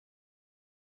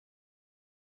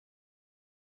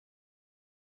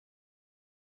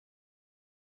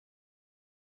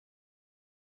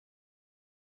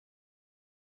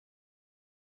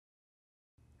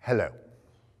Hello,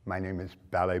 my name is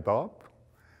Ballet Bob,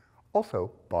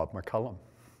 also Bob McCollum.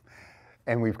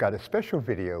 And we've got a special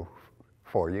video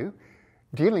for you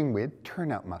dealing with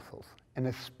turnout muscles and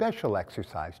a special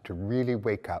exercise to really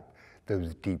wake up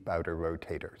those deep outer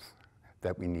rotators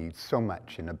that we need so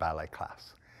much in a ballet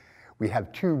class. We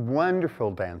have two wonderful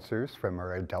dancers from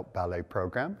our adult ballet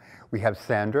program. We have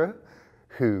Sandra,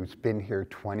 who's been here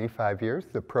 25 years.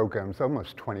 The program's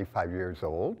almost 25 years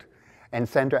old. And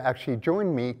Sandra actually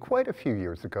joined me quite a few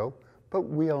years ago, but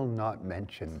we'll not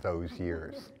mention those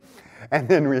years. And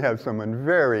then we have someone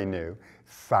very new,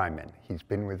 Simon. He's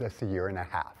been with us a year and a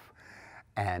half.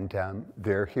 And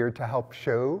they're here to help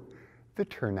show the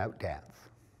turnout dance.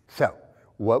 So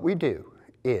what we do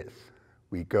is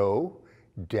we go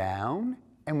down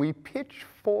and we pitch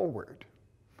forward.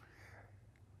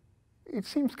 It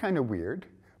seems kind of weird,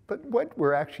 but what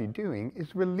we're actually doing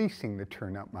is releasing the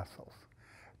turnout muscles.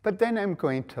 But then I'm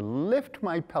going to lift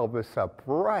my pelvis up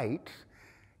right.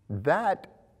 That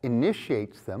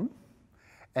initiates them.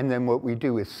 And then what we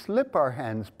do is slip our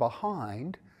hands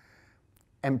behind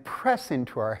and press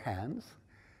into our hands,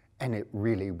 and it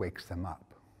really wakes them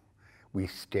up. We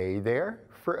stay there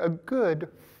for a good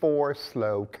 4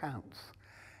 slow counts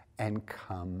and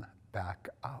come back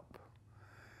up.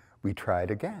 We try it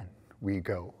again. We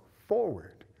go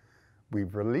forward. We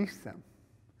release them.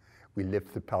 We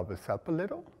lift the pelvis up a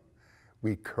little.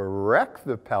 We correct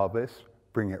the pelvis,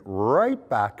 bring it right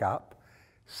back up,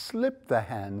 slip the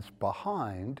hands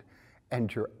behind,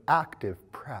 and your active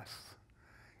press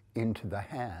into the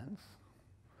hands.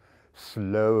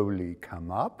 Slowly come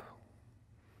up.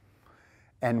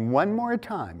 And one more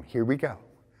time. Here we go.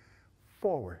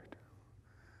 Forward.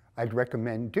 I'd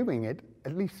recommend doing it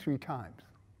at least 3 times.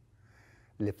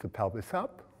 Lift the pelvis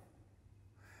up.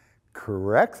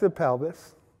 Correct the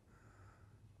pelvis.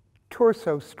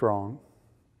 Torso strong.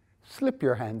 Slip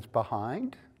your hands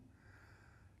behind.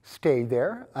 Stay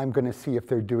there. I'm going to see if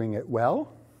they're doing it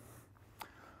well.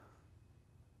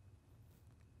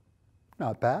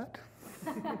 Not bad.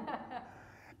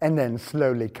 And then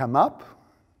slowly come up.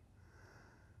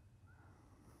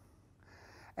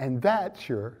 And that's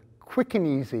your quick and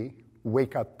easy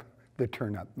wake up the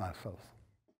turn-up muscles.